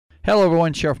Hello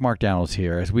everyone, Sheriff Mark Dannels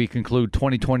here. As we conclude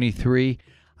 2023,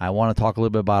 I want to talk a little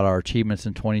bit about our achievements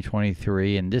in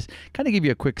 2023 and just kind of give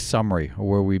you a quick summary of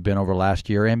where we've been over last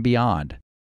year and beyond.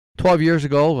 12 years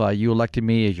ago, you elected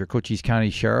me as your Cochise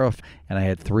County Sheriff, and I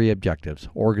had three objectives: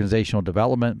 organizational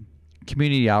development,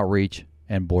 community outreach,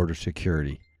 and border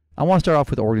security. I want to start off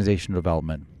with organizational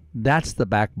development. That's the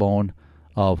backbone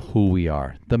of who we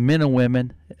are. The men and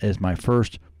women is my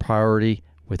first priority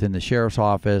within the Sheriff's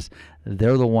Office.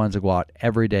 They're the ones that go out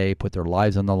every day, put their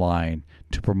lives on the line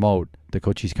to promote the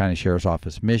Cochise County Sheriff's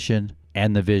Office mission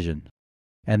and the vision.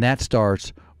 And that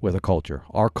starts with a culture.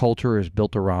 Our culture is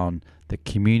built around the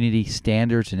community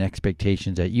standards and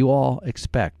expectations that you all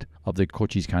expect of the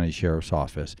Cochise County Sheriff's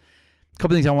Office. A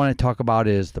couple things I want to talk about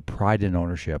is the pride and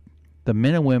ownership. The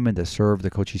men and women that serve the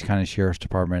Cochise County Sheriff's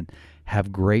Department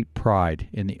have great pride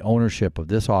in the ownership of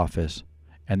this office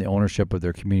and the ownership of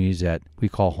their communities that we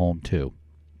call home too.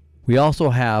 We also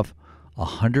have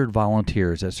 100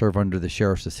 volunteers that serve under the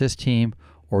Sheriff's Assist Team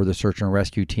or the Search and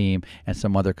Rescue Team and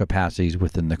some other capacities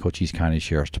within the Cochise County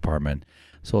Sheriff's Department.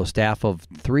 So a staff of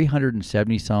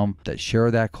 370 some that share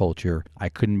that culture. I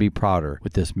couldn't be prouder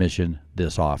with this mission,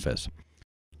 this office.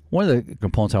 One of the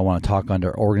components I want to talk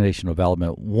under organizational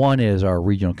development, one is our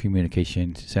Regional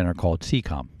Communication Center called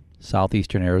CCOM,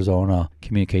 Southeastern Arizona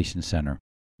Communication Center.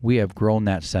 We have grown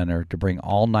that center to bring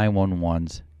all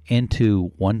 911s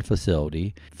into one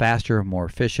facility, faster, more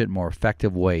efficient, more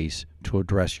effective ways to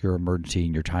address your emergency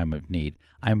in your time of need.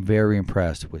 I'm very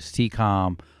impressed with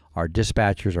CCOM, our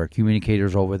dispatchers, our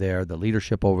communicators over there, the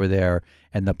leadership over there,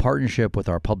 and the partnership with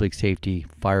our public safety,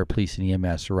 fire, police, and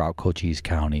EMS throughout Cochise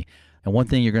County. And one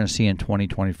thing you're going to see in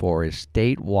 2024 is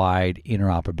statewide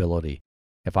interoperability.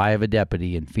 If I have a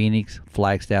deputy in Phoenix,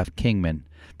 Flagstaff, Kingman,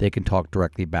 they can talk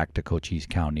directly back to Cochise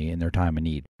County in their time of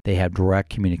need. They have direct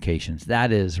communications.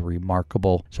 That is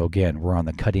remarkable. So again, we're on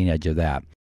the cutting edge of that.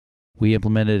 We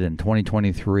implemented in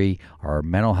 2023 our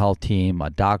mental health team, a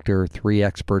doctor, 3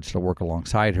 experts to work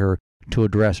alongside her to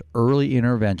address early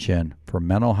intervention for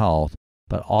mental health,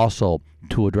 but also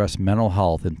to address mental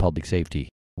health and public safety.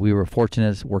 We were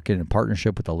fortunate working in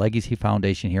partnership with the Legacy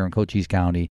Foundation here in Cochise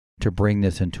County to bring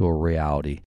this into a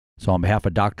reality. So on behalf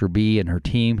of Dr. B and her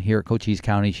team here at Cochise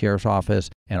County Sheriff's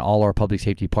Office and all our public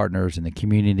safety partners in the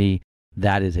community,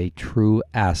 that is a true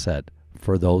asset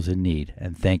for those in need.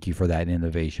 And thank you for that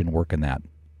innovation, working that.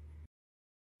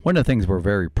 One of the things we're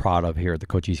very proud of here at the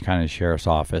Cochise County Sheriff's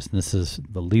Office, and this is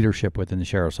the leadership within the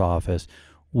Sheriff's Office,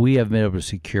 we have been able to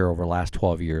secure over the last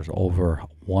 12 years over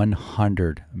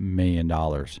 $100 million.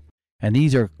 And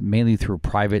these are mainly through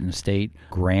private and state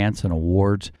grants and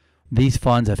awards. These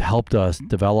funds have helped us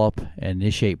develop and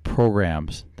initiate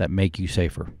programs that make you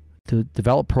safer. To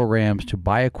develop programs, to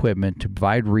buy equipment, to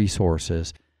provide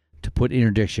resources, to put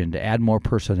interdiction, to add more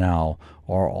personnel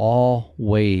are all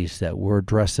ways that we're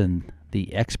addressing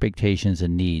the expectations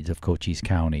and needs of Cochise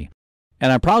County.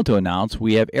 And I'm proud to announce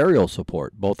we have aerial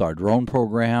support, both our drone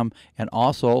program and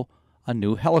also a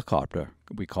new helicopter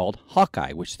we called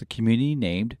Hawkeye, which the community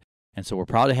named. And so we're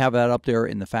proud to have that up there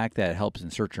in the fact that it helps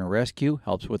in search and rescue,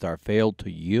 helps with our failed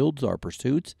to yields, our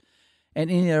pursuits,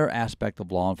 and any other aspect of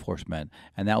law enforcement.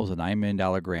 And that was a $9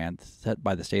 million grant set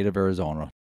by the state of Arizona.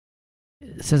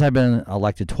 Since I've been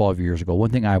elected 12 years ago, one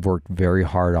thing I've worked very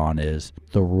hard on is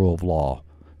the rule of law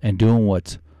and doing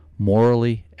what's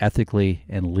morally, ethically,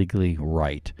 and legally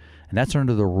right. And that's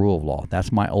under the rule of law.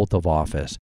 That's my oath of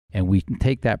office. And we can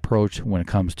take that approach when it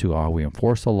comes to how we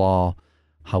enforce the law,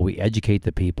 how we educate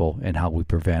the people, and how we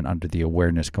prevent under the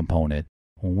awareness component.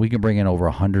 When we can bring in over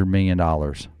 $100 million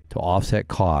to offset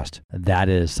cost, that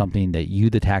is something that you,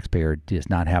 the taxpayer,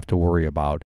 does not have to worry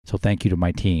about. So thank you to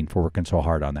my team for working so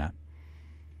hard on that.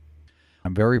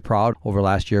 I'm very proud. Over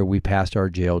last year, we passed our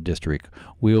jail district.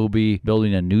 We will be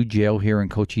building a new jail here in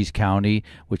Cochise County,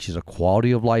 which is a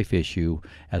quality of life issue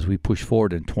as we push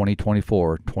forward in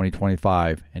 2024,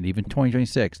 2025, and even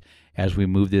 2026 as we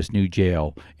move this new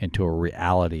jail into a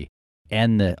reality.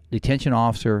 And the detention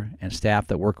officer and staff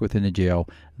that work within the jail,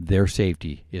 their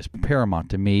safety is paramount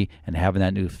to me, and having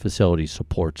that new facility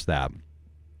supports that.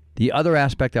 The other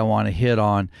aspect I want to hit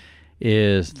on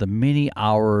is the many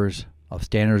hours of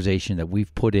standardization that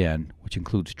we've put in, which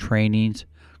includes trainings,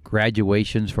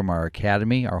 graduations from our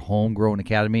academy, our homegrown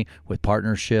academy, with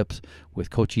partnerships with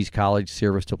Cochise College,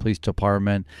 Service to Police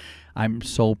Department. I'm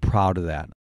so proud of that.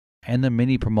 And the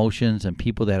many promotions and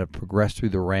people that have progressed through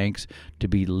the ranks to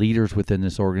be leaders within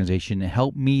this organization and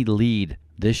help me lead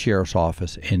this Sheriff's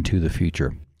Office into the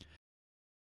future.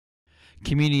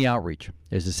 Community outreach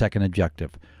is the second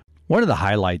objective. One of the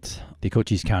highlights, the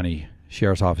Cochise County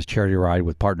Sheriff's Office charity ride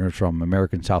with partners from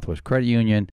American Southwest Credit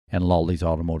Union and Lawley's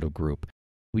Automotive Group.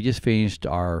 We just finished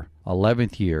our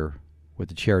 11th year with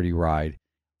the charity ride.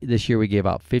 This year we gave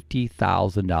out $50,000,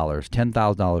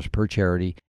 $10,000 per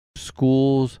charity.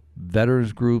 Schools,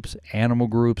 veterans groups, animal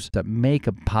groups that make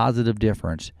a positive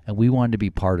difference, and we wanted to be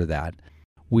part of that.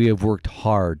 We have worked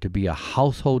hard to be a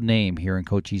household name here in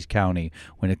Cochise County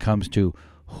when it comes to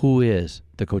who is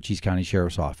the Cochise County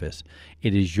Sheriff's Office.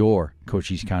 It is your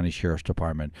Cochise County Sheriff's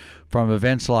Department. From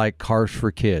events like Cars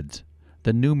for Kids,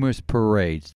 the numerous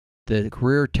parades, the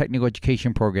Career Technical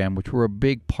Education Program, which we're a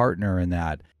big partner in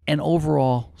that, and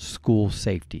overall school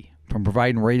safety. From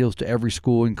providing radios to every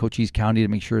school in Cochise County to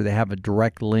make sure they have a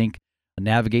direct link,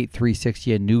 Navigate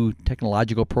 360, a new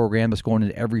technological program that's going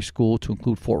into every school to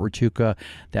include Fort Huachuca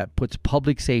that puts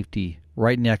public safety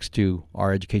right next to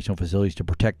our educational facilities to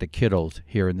protect the kiddos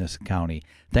here in this county.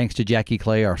 Thanks to Jackie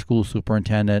Clay, our school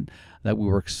superintendent, that we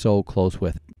work so close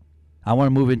with. I want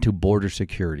to move into border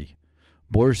security.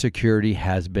 Border security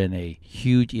has been a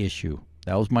huge issue.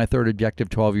 That was my third objective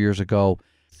 12 years ago.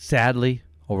 Sadly,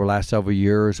 over the last several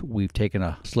years, we've taken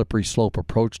a slippery slope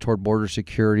approach toward border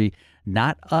security.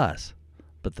 Not us,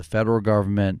 but the federal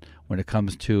government when it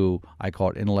comes to, I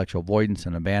call it intellectual avoidance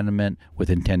and abandonment with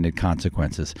intended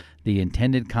consequences. The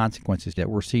intended consequences that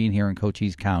we're seeing here in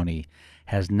Cochise County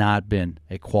has not been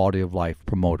a quality of life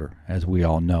promoter, as we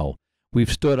all know.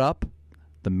 We've stood up,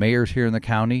 the mayors here in the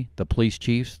county, the police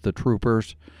chiefs, the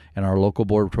troopers, and our local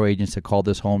Border Patrol agents that call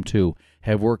this home too,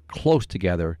 have worked close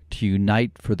together to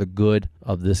unite for the good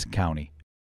of this county.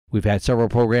 We've had several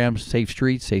programs. Safe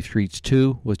Streets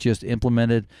 2 was just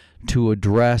implemented to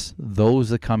address those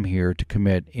that come here to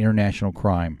commit international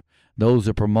crime. Those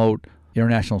that promote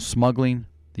international smuggling,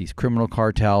 these criminal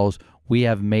cartels, we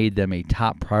have made them a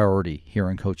top priority here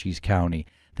in Cochise County.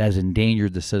 That has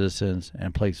endangered the citizens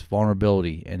and placed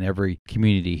vulnerability in every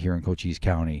community here in Cochise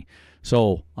County.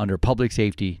 So, under public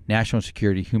safety, national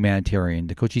security, humanitarian,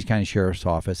 the Cochise County Sheriff's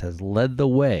Office has led the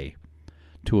way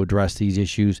to address these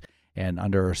issues. And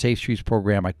under our Safe Streets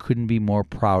program, I couldn't be more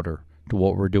prouder to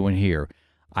what we're doing here.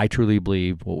 I truly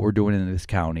believe what we're doing in this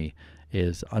county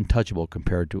is untouchable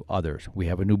compared to others. We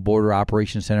have a new border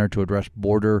operations center to address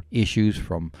border issues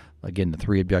from, again, the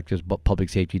three objectives, but public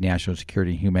safety, national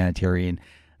security, and humanitarian.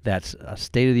 That's a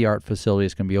state-of-the-art facility.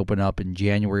 It's going to be opened up in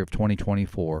January of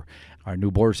 2024. Our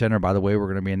new border center, by the way, we're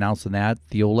going to be announcing that,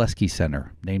 the Oleski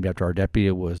Center, named after our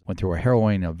deputy went through a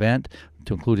harrowing event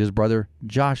to include his brother,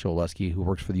 Josh Oleski, who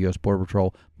works for the U.S. Border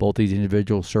Patrol. Both these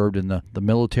individuals served in the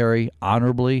military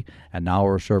honorably, and now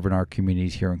are serving our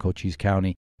communities here in Cochise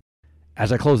County.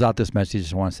 As I close out this message, I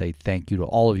just want to say thank you to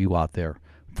all of you out there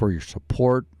for your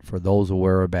support, for those who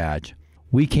wear a badge.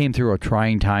 We came through a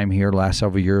trying time here the last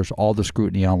several years, all the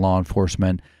scrutiny on law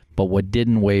enforcement, but what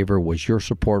didn't waver was your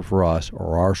support for us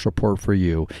or our support for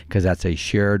you, because that's a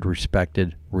shared,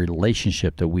 respected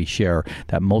relationship that we share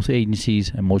that most agencies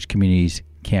and most communities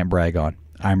can't brag on.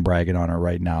 I'm bragging on it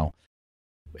right now.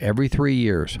 Every 3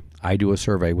 years, I do a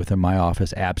survey within my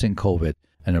office, absent COVID,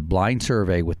 and a blind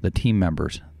survey with the team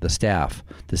members, the staff,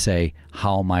 to say,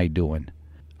 how am I doing?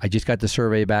 I just got the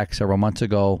survey back several months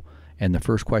ago. And the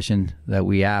first question that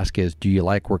we ask is, do you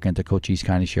like working at the Cochise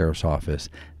County Sheriff's Office?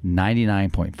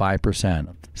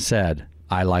 99.5% said,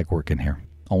 I like working here.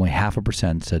 Only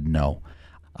 0.5% said no.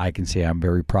 I can say I'm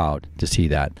very proud to see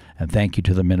that. And thank you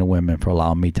to the men and women for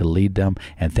allowing me to lead them.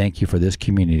 And thank you for this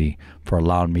community for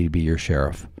allowing me to be your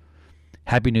sheriff.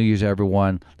 Happy New Year's,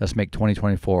 everyone. Let's make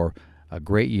 2024 a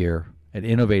great year, an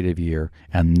innovative year,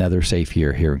 and another safe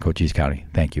year here in Cochise County.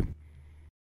 Thank you.